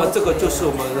那这个就是我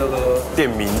们那个店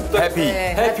名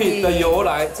HAPI 的由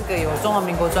来。这个有中华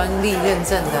民国专利认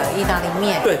证的意大利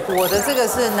面。对，我的这个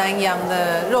是南洋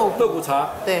的肉骨茶。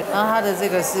对，然后它的这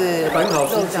个是板烤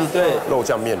肉酱，对，肉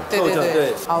酱面。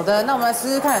对。好的，那我们来试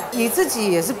试看。你自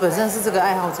己也是本身是这个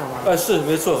爱好者吗？是，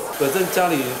没错，本身家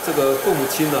里这个父母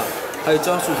亲啊，还有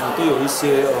家属都有一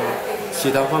些血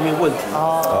糖方面问题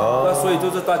哦，那所以就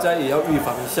是大家也要预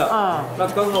防一下。那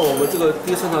刚好我们这个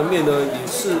低升糖面呢，也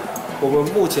是我们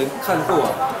目前看过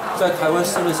啊，在台湾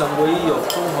市面上唯一有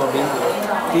中华民国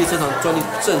低升糖专利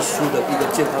证书的一个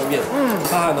健康面。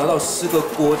它还拿到10个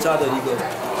国家的一个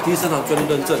低升糖专利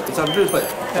认证，像日本，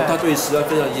它对食安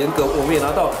非常严格，我们也拿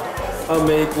到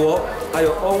美国、还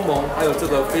有欧盟，还有这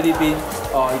个菲律宾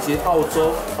以及澳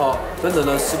洲等等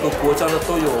的10个国家呢，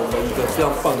都有我们一个非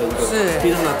常棒的一个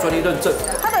冰山的专利认证。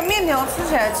它的面条吃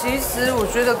起来，其实我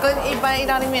觉得跟一般意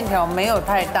大利面条没有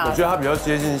太大。我觉得它比较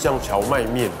接近像荞麦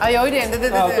面有一点，对，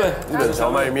日本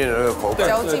荞麦面的那个口感，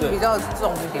嚼劲比较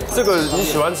重一点。这个你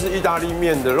喜欢吃意大利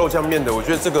面的肉酱面的，我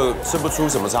觉得这个吃不出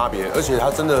什么差别，而且它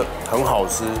真的很好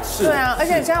吃。对啊，而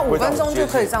且现在5分钟就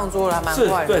可以上桌了，还蛮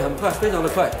快。对，很快，非常的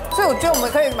快。所以我觉得我们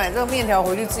可以买这个面条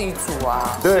回去自己煮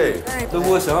啊。对，如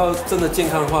果想要真的健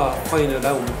康的话，欢迎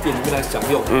来我们店里面来享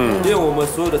用。因为我们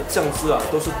所有的酱汁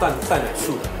都是蛋奶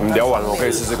素的。我们聊完了，我可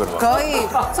以吃这个了吗？可以，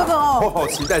这个我好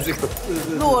期待这个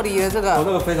酪梨的这个，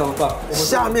那个非常棒。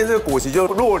下面这个果其就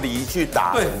酪梨去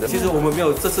打成的。其实我们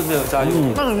这次没有加油。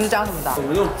那你们是加什么打？我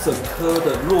们用整颗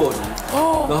的酪梨。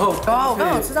然后我刚好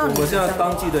吃到我们现在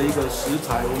当季的一个食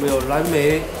材，我们有蓝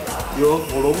莓，有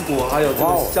火龙果，还有这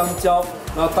个香蕉。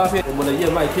然后搭配我们的燕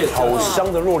麦片，好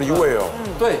香的酪梨味哦。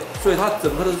对，所以它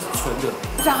整个都是纯的，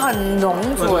它很浓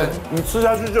醇，你吃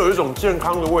下去就有一种健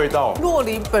康的味道。酪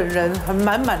梨本人很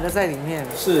满满的在里面，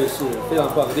是非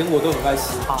常棒，连我都很爱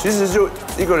吃。其实就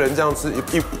一个人这样吃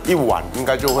一碗，应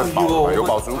该就会饱了，有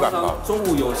饱足感吧。中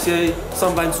午有些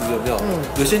上班族有没有？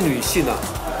有些女性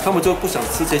他们就不想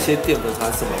吃这些淀粉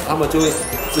餐什么，他们就会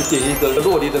只点一个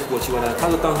酪梨的果荠回来，它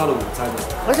就当它的午餐了。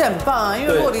而且很棒啊，因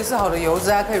为酪梨是好的油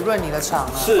脂，还可以润你的肠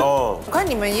啊。是我看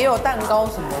你们也有蛋糕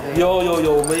什么的。有，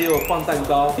我们也有放蛋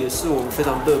糕，也是我们非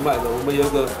常热卖的。我们有一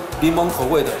个柠檬口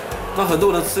味的，那很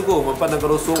多人吃过我们拌蛋糕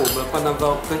都说，我们的拌蛋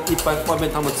糕跟一般外面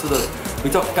他们吃的比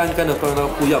较干的拌蛋糕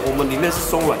不一样，我们里面是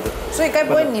松软的。所以该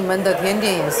不会你们的甜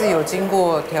点也是有经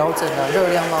过调整的热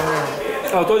量方面？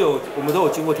都有，我们都有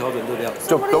经过调整热量，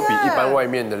就都比一般外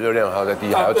面的热量还要再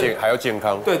低，还要健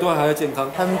康。对，还要健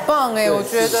康，很棒哎，我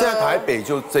觉得。现在台北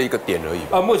就这一个点而已。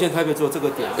目前台北只有这个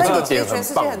点，这个点很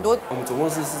棒。我们总公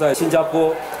司是在新加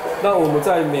坡，那我们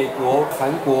在美国、韩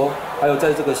国，还有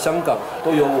在这个香港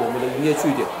都有我们的营业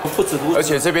据点，不止如此。而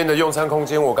且这边的用餐空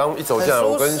间，我刚一走进来，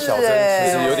我跟小禎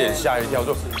其实有点吓一跳，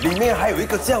说里面还有一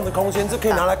个这样的空间，这可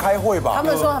以拿来开会吧？他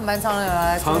们说很蛮常有人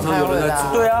来常有人在吃。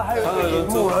对啊，还有一个荧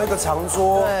幕，然后一个长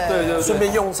桌，对，顺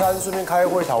便用餐，顺便开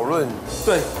会讨论。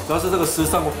对，主要是这个时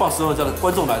尚家的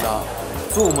观众来的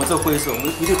所以我们这个会议室，我们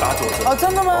一律打9折。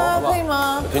真的吗？可以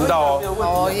吗？听到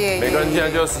耶！每个人进来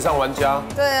就是时尚玩家。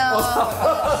对啊，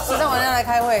时尚玩家来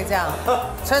开会这样，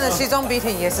穿着西装笔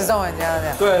挺也时尚玩家这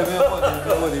样。对，没有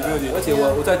问题。而且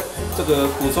我再这个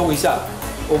补充一下，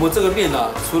我们这个面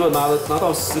除了拿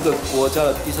到10个国家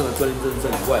的第3的专利认证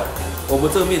以外，我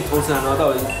们这个面同时还拿到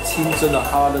了清真的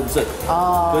哈拉认证。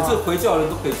对，这回教人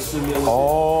都可以吃，没有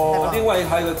问题。另外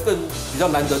还有一个更比较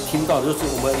难得听到的，就是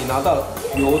我们也拿到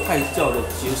犹太教的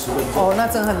结食认证。那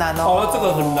真很难那这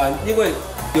个很难，因为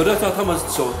犹太教他们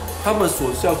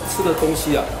所需要吃的东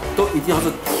西都一定要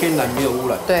是天然没有污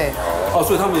染。对。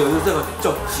所以他们有一个这个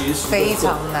叫结食，非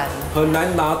常难，很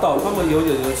难拿到。他们有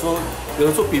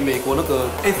人说比美国那个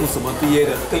F 什么 DA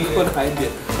的更困难一点。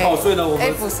所以呢，我们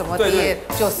F 什么 DA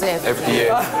就是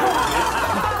FDA。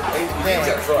对，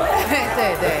讲出来。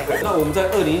对。那我们在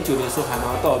2019年的时候还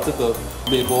拿到这个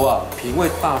美国品味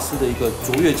大师的一个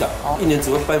卓越奖，1年只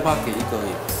会颁发给1个而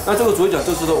已。那这个卓越奖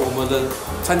就是说我们的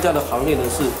参加的行列呢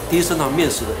是第一升堂面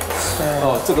食的，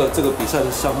这个比赛的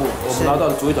项目，我们拿到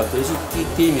的卓越奖等于是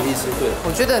第1名意思对。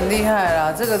我觉得很厉害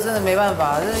啦，这个真的没办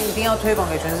法，这一定要推广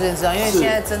给全世界知道，因为现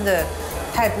在真的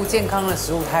太不健康的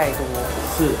食物太多。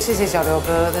谢谢小刘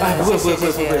哥，真的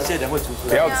谢谢2位主持人。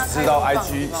不要只知道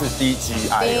IG 是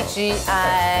DGI。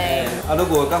如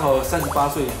果刚好38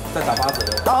岁再打8折。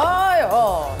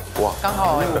哇，刚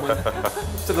好因为我们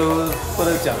这个不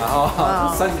能讲了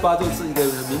38就是一个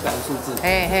很敏感的数字。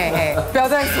不要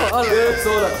再说了。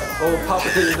说了，我怕被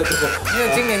这个。因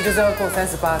为今年就是要过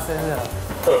38生日了。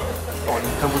你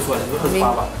看不出来，你说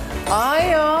28吧？哎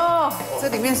呦，这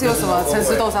里面是有什么城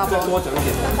市豆沙包？多讲一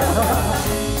点。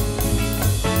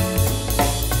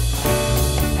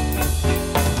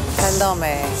看到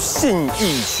没？信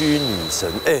义区女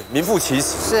神，名副其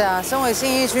实。是啊，身为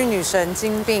信义区女神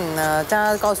金并呢，大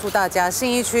家告诉大家，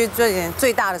信义区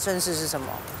最大的盛事是什么？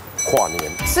跨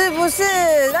年，是不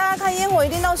是？大家看烟火一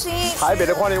定到信义。台北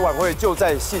的跨年晚会就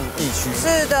在信义区。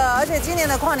是的，而且今年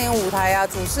的跨年舞台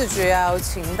主视觉我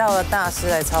请到了大师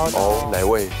来操刀。哪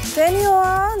位 ？Daniel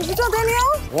啊，你不知道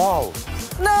Daniel？ 哇哦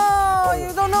 ！No，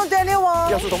 you don't know Daniel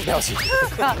王。要这种表情。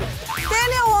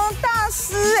Daniel 王大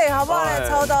师好不好？来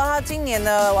操刀，他今年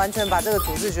呢完全把这个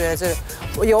主视觉这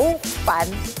个油板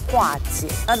化解。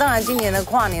那当然，今年的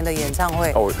跨年的演唱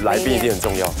会来宾一定很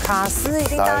重要，卡司一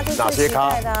定大家就最期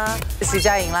待的啊，徐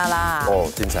佳莹啦啦，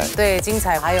精彩，对，精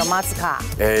彩，还有马斯卡，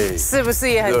是不是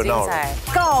也很精彩？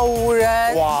告五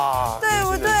人，哇，对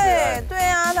不对？对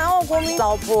啊，然后国民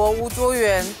老婆吴卓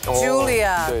源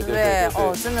Julia， 对不对？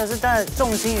真的是但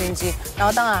众星云集，然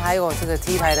后当然还有这个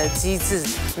T 台的机智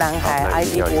男孩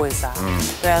ID Boys 啊，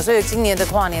对啊，所以今年的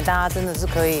跨年大家真的是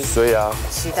可以，所以啊，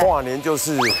跨年就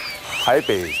是台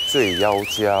北最妖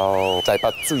娇，台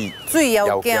北最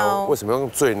妖娇，为什么要用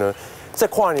最呢？在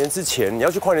跨年之前，你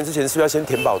要去跨年之前，是不是要先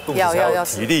填饱肚子才有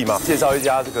体力嘛？介绍一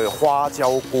家这个花椒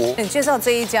锅。你介绍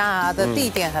这一家啊的地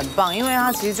点很棒，因为它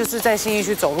其实就是在信义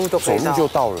区走路都可以到，走路就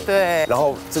到了。对。然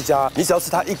后这家你只要吃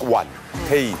它一碗，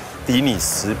可以抵你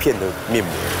10片的面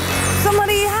膜。这么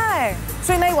厉害！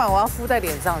所以那一碗我要敷在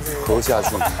脸上，是不是？喝下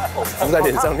去，敷在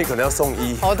脸上你可能要送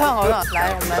医。好烫好烫！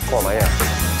来，我们来。哇妈呀！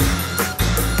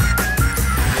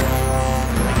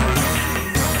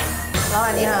老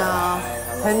板你好。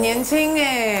很年轻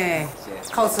哎，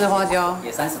靠吃花椒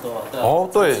也30多，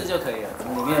对，吃就可以了。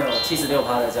里面有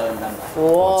76%的胶原蛋白，哇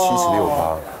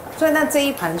，76%。所以那这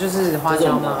一盘就是花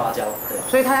椒吗？花椒，对。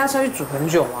所以它要下去煮很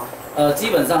久吗？基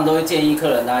本上都会建议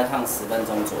客人大概烫10分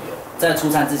钟左右，在出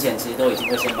餐之前其实都已经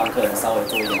会先帮客人稍微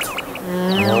做一点处理。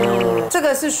这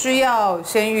个是需要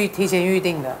提前预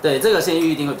定的。对，这个先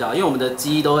预定会比较好，因为我们的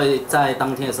鸡都会在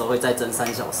当天的时候会再蒸3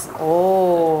小时。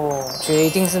觉得一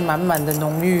定是满满的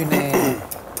浓郁呢。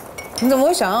你怎么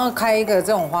会想要开一个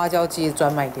这种花椒鸡的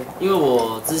专卖店？因为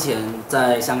我之前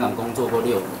在香港工作过6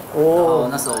年，然后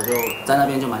那时候我就在那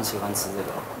边就蛮喜欢吃这个。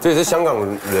这也是香港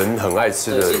人很爱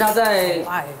吃的。其实它在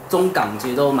中港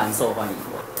其实都蛮受欢迎的。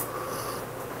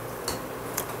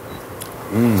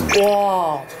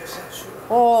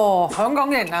香港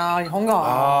人啊，香港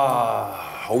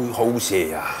好食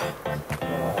呀。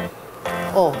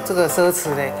这个奢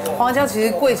侈嘞，花椒其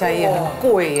实贵起来也很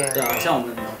贵耶。对啊，像我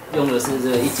们用的是这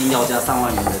个1斤要价上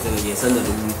万元的这个野生的鲈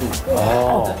鱼肚。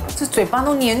这嘴巴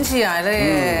都粘起来了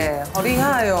耶，好厉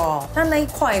害哦。那一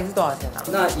块是多少钱啊？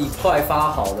那一块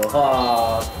发好的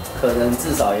话，可能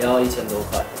至少也要1000多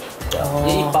块。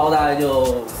一包大概就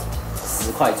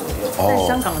10块左右。但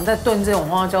香港人在炖这种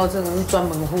花椒，真的是专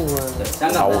门户了。对，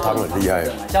香港煲汤很厉害。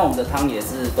像我们的汤也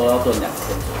是都要炖2天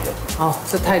左右。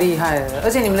这太厉害了！而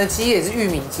且你们的鸡也是玉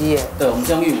米鸡耶。对，我们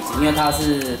是用玉米鸡，因为它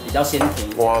是比较鲜甜，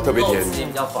哇，特别甜，也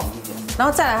比较黄一点。然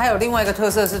后再来还有另外一个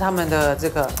特色是他们的这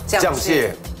个酱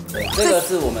蟹。对，这个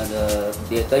是我们的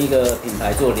跟一个品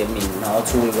牌做联名，然后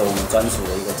出一个我们专属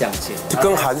的一个酱蟹，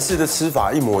跟韩式的吃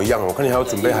法一模一样。我看你还要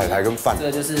准备海苔跟饭。这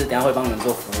个就是等下会帮你们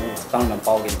做服务，帮你们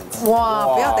包给你们吃。哇，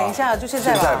不要等一下，就现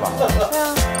在吧。现在吧。对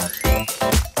啊。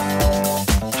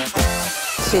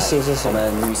谢谢。我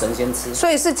们女神先吃。所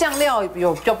以是酱料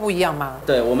有比较不一样吗？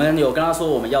对，我们有跟他说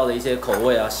我们要的一些口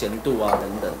味啊、咸度啊等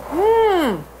等。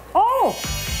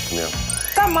怎么样？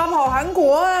干嘛跑韩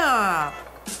国啊？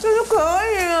这就可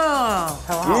以啊，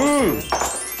很好吃。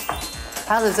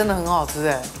它的真的很好吃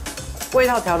哎，味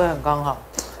道调得很刚好。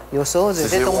有时候有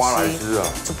些东西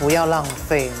就不要浪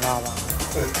费，你知道吗？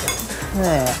对，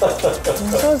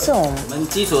你说这种我们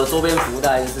基础的周边服务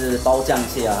大概就是包酱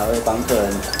蟹啊，还会帮客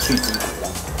人去鸡骨这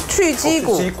样。去鸡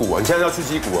骨？鸡骨啊！你现在要去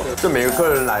鸡骨啊？就每个客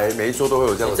人来，每一桌都会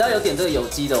有这样。只要有点这个有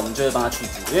鸡的，我们就会帮他去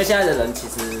鸡，因为现在的人其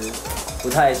实不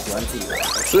太喜欢自己的。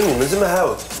所以你们这边还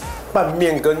有拌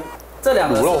面跟这2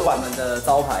个是我们的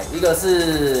招牌，一个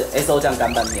是 SO 酱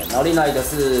干拌面，然后另外一个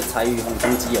是柴鱼红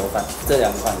葱鸡油饭。这2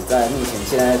款在目前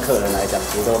现在客人来讲，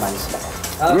其实都蛮喜欢。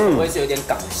它的口味是有点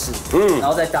港式，然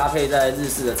后再搭配在日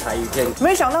式的柴鱼片。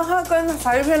没想到它跟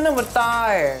柴鱼片那么搭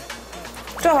哎，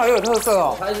这好有特色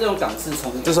哦。它是用港式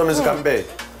葱，这上面是干贝，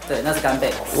对，那是干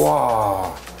贝。哇，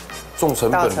重成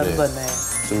本大成本哎，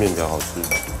这面条好吃，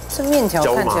这面条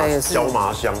看起来也是椒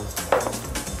麻香。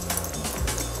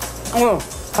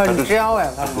很焦哎，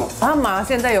它麻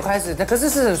现在有开始，可是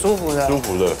很舒服的，舒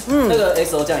服的。这个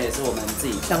SO 酱也是我们自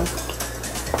己香。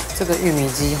这个玉米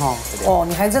鸡哈，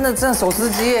你还真的手撕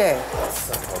鸡哎，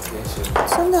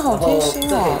真的好贴心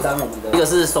这可以沾我们的，一个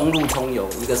是松露葱油，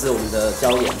一个是我们的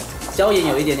椒盐，椒盐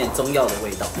有一点点中药的味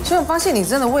道。所以我发现你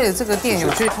真的为了这个店有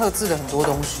去特制了很多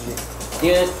东西。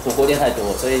因为火锅店太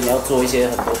多，所以你要做一些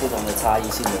很多不同的差异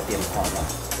性的变化嘛。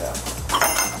对啊。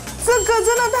这个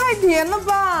真的太甜了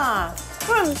吧！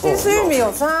鸡丝玉米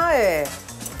有差哎。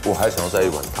我还想要再一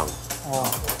碗汤。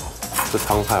这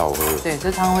汤太好喝了。对，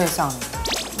这汤会上。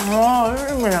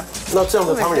玉米。那这样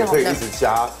的汤也可以一直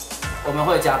加我们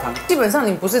会加汤。基本上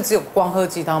你不是只有光喝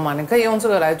鸡汤嘛？你可以用这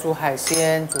个来煮海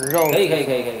鲜、煮肉。可以。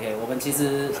我们其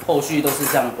实后续都是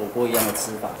像火锅一样的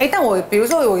吃法。但我比如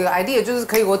说有一个 idea， 就是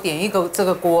可以我点一个这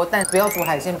个锅，但不要煮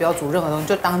海鲜，不要煮任何东西，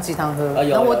就当鸡汤喝。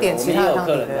然后我点其他的汤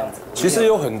底。其实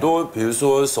有很多，比如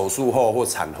说手术后或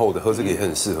产后的喝这个也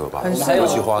很适合吧，尤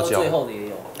其花椒。最后的也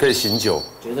有。可以醒酒，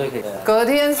绝对可以。隔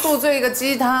天宿醉一个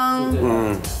鸡汤，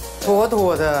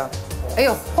妥的。哎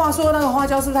呦，话说那个花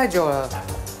椒是不是太久了？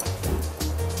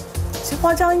其实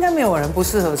花椒应该没有人不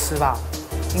适合吃吧？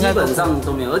基本上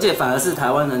都没有，而且反而是台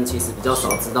湾人其实比较少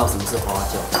知道什么是花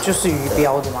椒，就是鱼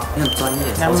标的嘛。你很专业，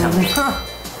超强。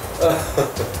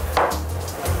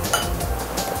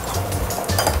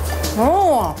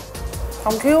哦，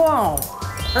好 Q 哦。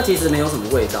它其实没有什么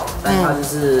味道，但它就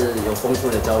是有丰富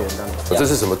的胶原蛋白。这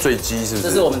是什么醉鸡？是不是？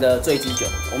这是我们的醉鸡酒，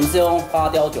我们是用花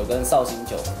雕酒跟绍兴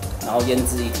酒，然后腌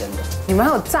制1天的。你们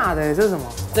还有炸的，这是什么？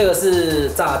这个是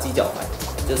炸鸡脚排，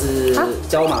就是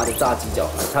椒麻的炸鸡脚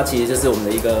排，它其实就是我们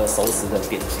的一个熟食的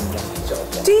点心这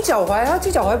样。鸡脚排，它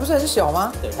鸡脚排不是很小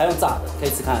吗？对，它用炸的，可以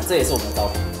吃看，这也是我们的招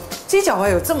牌。鸡脚排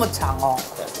有这么长哦？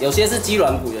对，有些是鸡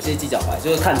软骨，有些鸡脚排，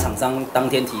就是看厂商当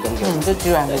天提供给我们。就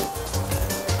鸡软骨。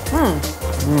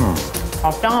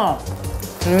好香哦！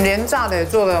你们连炸的也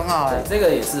做得很好哎。这个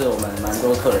也是我们蛮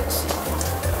多客人喜欢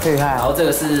的，厉害。然后这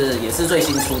个也是最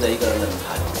新出的一个冷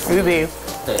盘鱼皮，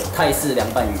对，泰式凉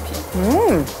拌鱼皮。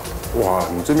哇，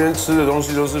你这边吃的东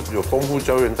西都是有丰富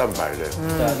胶原蛋白的。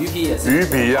对，鱼皮也是。鱼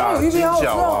皮啊，鸡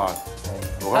脚啊，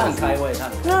它很开胃，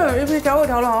那鱼皮调味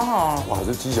调得好好。哇，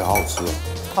这鸡脚好好吃哦。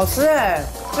好吃哎，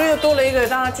所以又多了一个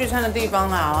大家聚餐的地方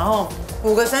啦，然后。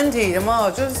补个身体，有没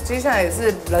有？就是接下来也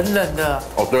是冷冷的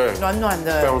哦，对，暖暖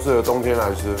的，非常适合冬天来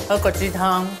吃。喝个鸡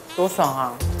汤多爽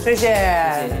啊！谢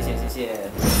谢。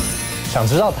想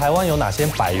知道台湾有哪些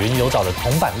百元有找的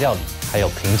铜板料理，还有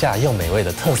平价又美味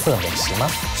的特色美食吗？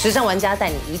时尚玩家带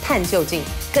你一探究竟，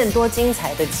更多精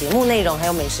彩的节目内容还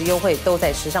有美食优惠都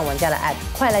在时尚玩家的 App，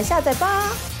 快来下载吧！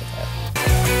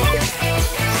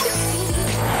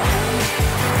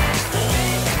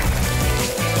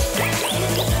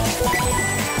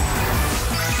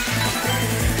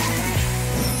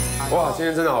哇，今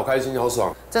天真的好开心，好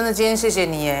爽！真的，今天谢谢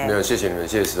你耶！没有，谢谢你们，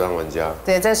谢谢时尚玩家。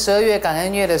对，在12月感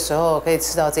恩月的时候可以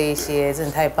吃到这一些，真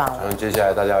的太棒了。接下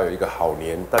来大家有一个好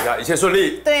年，大家一切顺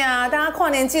利。对啊，大家跨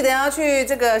年记得要去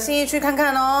这个信义区看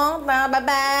看哦。拜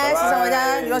拜，时尚玩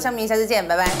家鱼肉乡民，下次见，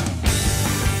拜拜。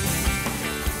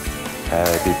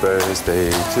Happy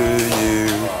birthday to you,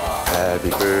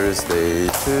 Happy birthday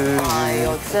to you. 哎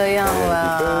呦，这样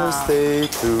啦。Happy birthday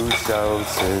to 小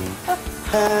禎。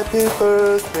Happy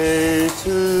birthday to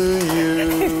you。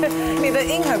你的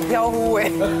音很飘忽哎。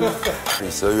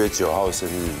你12月9号生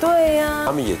日。对呀。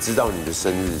他们也知道你的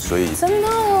生日，所以真的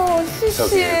哦，谢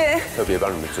谢。特别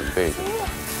帮你们准备的。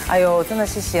哎呦，真的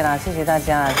谢谢啦，谢谢大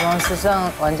家，希望时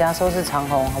尚玩家收视长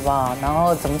红，好不好？然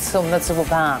后怎么吃我们都吃不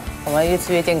胖，我们越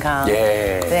吃越健康。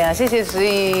耶。对呀，谢谢石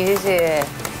怡，谢谢。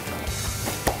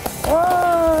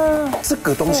哇，这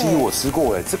个东西我吃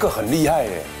过哎，这个很厉害哎。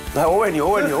来，我喂你。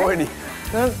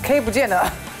K 不见了，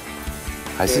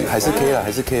还是 K 啦，还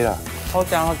是 K 啦。好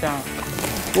讲。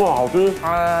哇，好吃！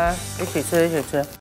来，一起吃。